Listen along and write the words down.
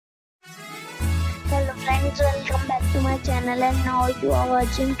friends, welcome back to my channel, and now you are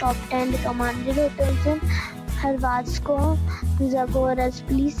watching top 10 recommended hotels in Hrvatsko Zagorje.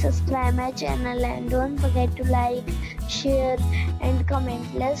 Please subscribe my channel and don't forget to like, share and comment.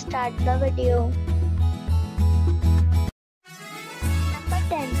 Let's start the video. Number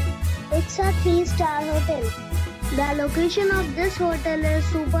 10. It's a 3-star hotel. The location of this hotel is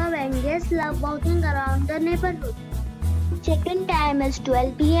superb and guests love walking around the neighborhood. Check-in time is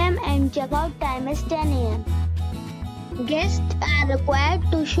 12 p.m. and check-out time is 10 a.m. Guests are required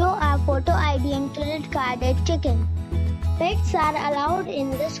to show a photo ID and credit card at check-in. Pets are allowed in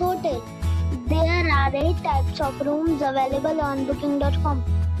this hotel. There are 8 types of rooms available on booking.com.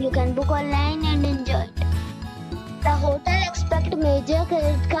 You can book online and enjoy it. The hotel accepts major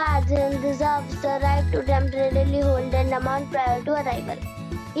credit cards and reserves the right to temporarily hold an amount prior to arrival.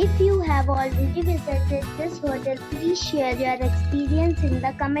 If you have already visited this hotel, please share your experience in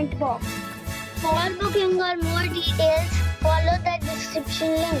the comment box. For booking or more details, follow the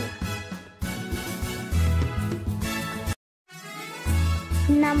description link.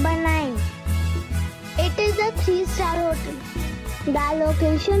 Number 9. It is a 3-star hotel. The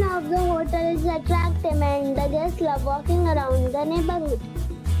location of the hotel is attractive and the guests love walking around the neighborhood.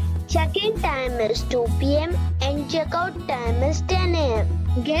 Check-in time is 2 p.m. and check-out time is 10 a.m.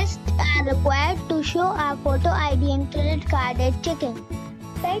 Guests are required to show a photo ID and credit card at check-in.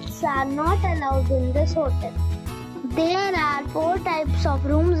 Pets are not allowed in this hotel. There are 4 types of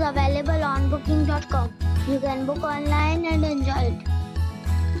rooms available on booking.com. You can book online and enjoy it.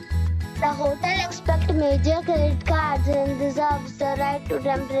 The hotel accepts major credit cards and reserves the right to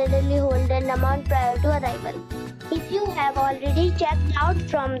temporarily hold an amount prior to arrival. If you have already checked out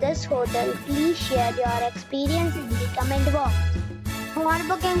from this hotel, please share your experience in the comment box. For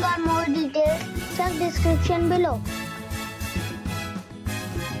booking or more details, check description below.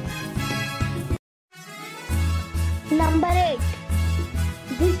 Number 8.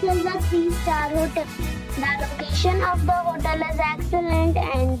 This is a 3-star hotel. The location of the hotel is excellent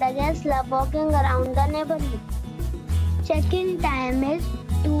and the guests love walking around the neighborhood. Check-in time is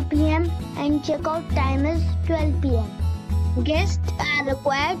 2 p.m. and check-out time is 12 p.m. Guests are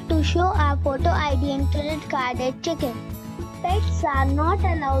required to show a photo ID and credit card at check-in. Pets are not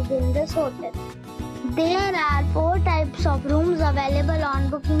allowed in this hotel. There are 4 types of rooms available on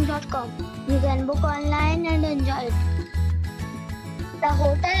booking.com. You can book online and enjoy it. The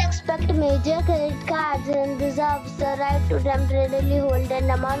hotel accepts major credit cards and reserves the right to temporarily hold an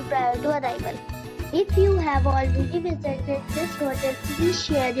amount prior to arrival. If you have already visited this hotel, please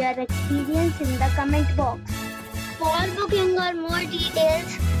share your experience in the comment box. For booking or more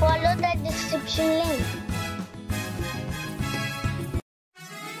details, follow the description link.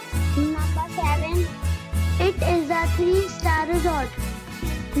 Number 7. It is a 3-star resort.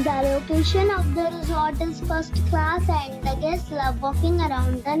 The location of the resort is first class and the guests love walking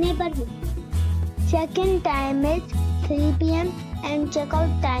around the neighborhood. Check-in time is 3 p.m. and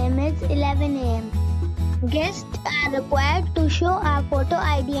check-out time is 11 a.m. Guests are required to show a photo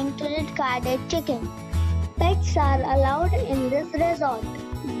ID and credit card at check-in. Pets are allowed in this resort.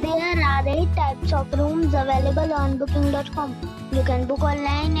 There are 8 types of rooms available on booking.com. You can book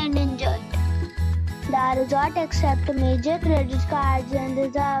online and enjoy it. The resort accepts major credit cards and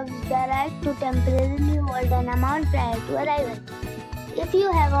reserves the right to temporarily hold an amount prior to arrival. If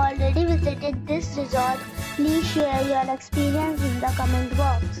you have already visited this resort, please share your experience in the comment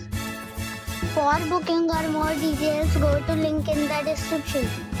box. For booking or more details, go to link in the description.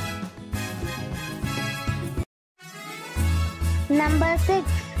 Number 6.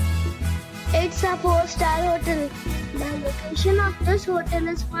 It's a 4-star hotel. The location of this hotel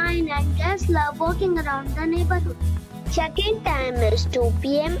is fine and guests love walking around the neighborhood. Check-in time is 2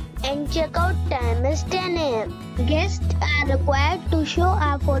 p.m. and check-out time is 10 a.m. Guests are required to show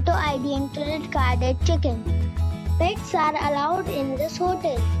a photo ID and credit card at check-in. Pets are allowed in this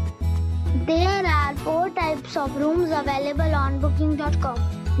hotel. There are 4 types of rooms available on booking.com.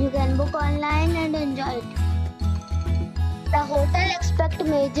 You can book online and enjoy it. The hotel accepts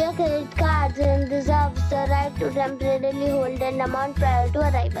major credit cards and reserves the right to temporarily hold an amount prior to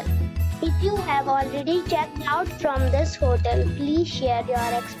arrival. If you have already checked out from this hotel, please share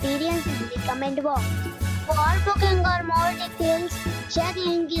your experience in the comment box. For booking or more details, check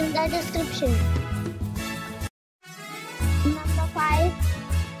link in the description. Number 5.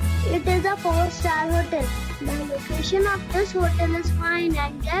 It is a 4-star hotel. The location of this hotel is fine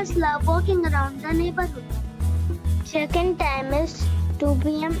and guests love walking around the neighborhood. Check-in time is 2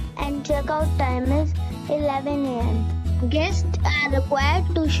 p.m. and check-out time is 11 a.m. Guests are required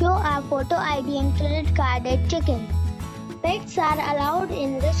to show a photo ID and credit card at check-in. Pets are allowed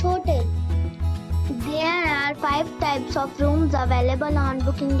in this hotel. There types of rooms available on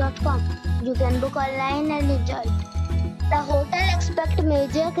booking.com. You can book online and enjoy it. The hotel expects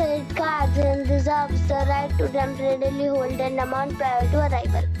major credit cards and reserves the right to temporarily hold an amount prior to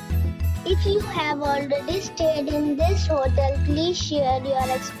arrival. If you have already stayed in this hotel, please share your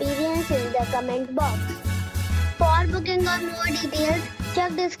experience in the comment box. For booking or more details,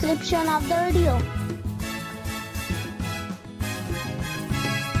 check description of the video.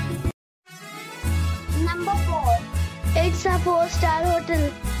 Number 4. It's a 4-star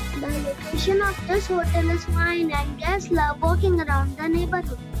hotel. The location of this hotel is fine and guests love walking around the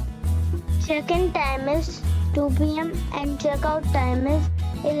neighborhood. Check-in time is 2 p.m. and check-out time is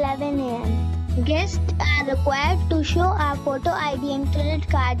 11 a.m. Guests are required to show a photo ID and credit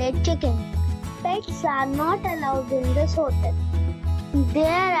card at check-in. Pets are not allowed in this hotel.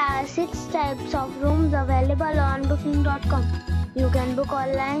 There are 6 types of rooms available on booking.com. You can book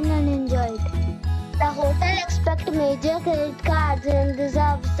online and enjoy it. The hotel expects major credit cards and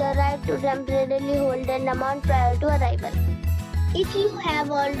reserves the right to temporarily hold an amount prior to arrival. If you have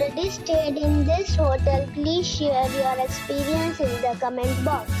already stayed in this hotel, please share your experience in the comment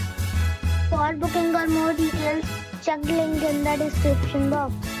box. For booking or more details, check the link in the description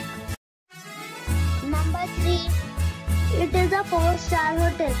box. Number 3. It is a 4-star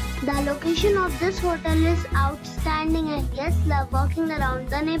hotel. The location of this hotel is outstanding and guests love walking around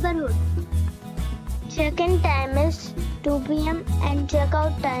the neighborhood. Check-in time is 2 p.m. and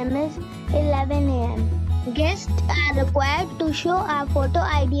check-out time is 11 a.m. Guests are required to show a photo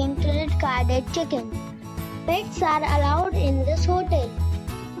ID and credit card at check-in. Pets are allowed in this hotel.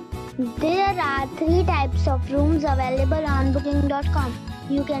 There are 3 types of rooms available on booking.com.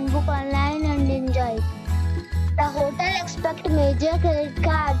 You can book online and enjoy it. The hotel expects major credit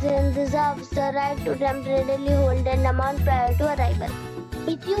cards and reserves the right to temporarily hold an amount prior to arrival.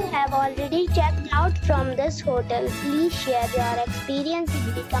 If you have already checked out from this hotel, please share your experience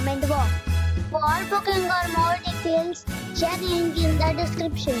in the comment box. For booking or more details, check link in the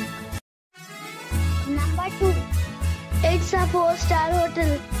description. Number 2. It's a 4-star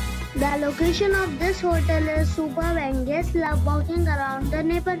hotel. The location of this hotel is superb and guests love walking around the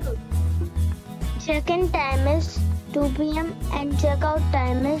neighborhood. Check-in time is 2 p.m. and check-out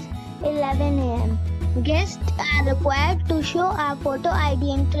time is 11 a.m. Guests are required to show a photo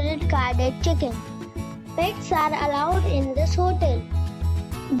ID and credit card at check-in. Pets are allowed in this hotel.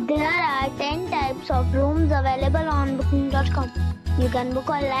 There are 10 types of rooms available on booking.com. You can book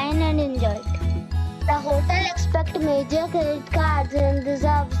online and enjoy it. The hotel expects major credit cards and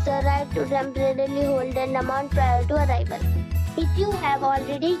reserves the right to temporarily hold an amount prior to arrival. If you have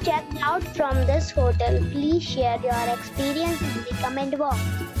already checked out from this hotel, please share your experience in the comment box.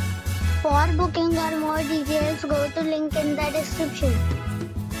 For booking or more details, go to link in the description.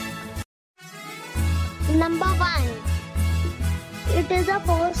 Number 1. It is a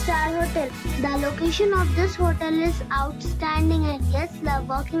 4-star hotel. The location of this hotel is outstanding and guests love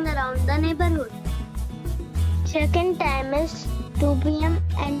walking around the neighborhood. Check-in time is 2 p.m.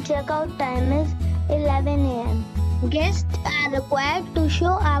 and check-out time is 11 a.m. Guests are required to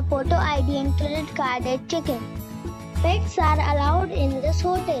show a photo ID and credit card at check-in. Pets are allowed in this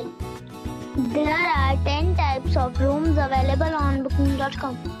hotel. There are 10 types of rooms available on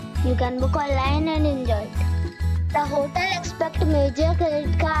booking.com. You can book online and enjoy it. The hotel expects major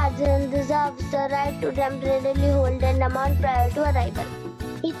credit cards and reserves the right to temporarily hold an amount prior to arrival.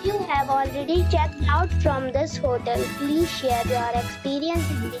 If you have already checked out from this hotel, please share your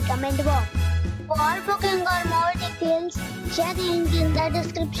experience in the comment box. For booking or more details, check link in the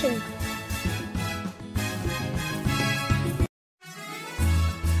description.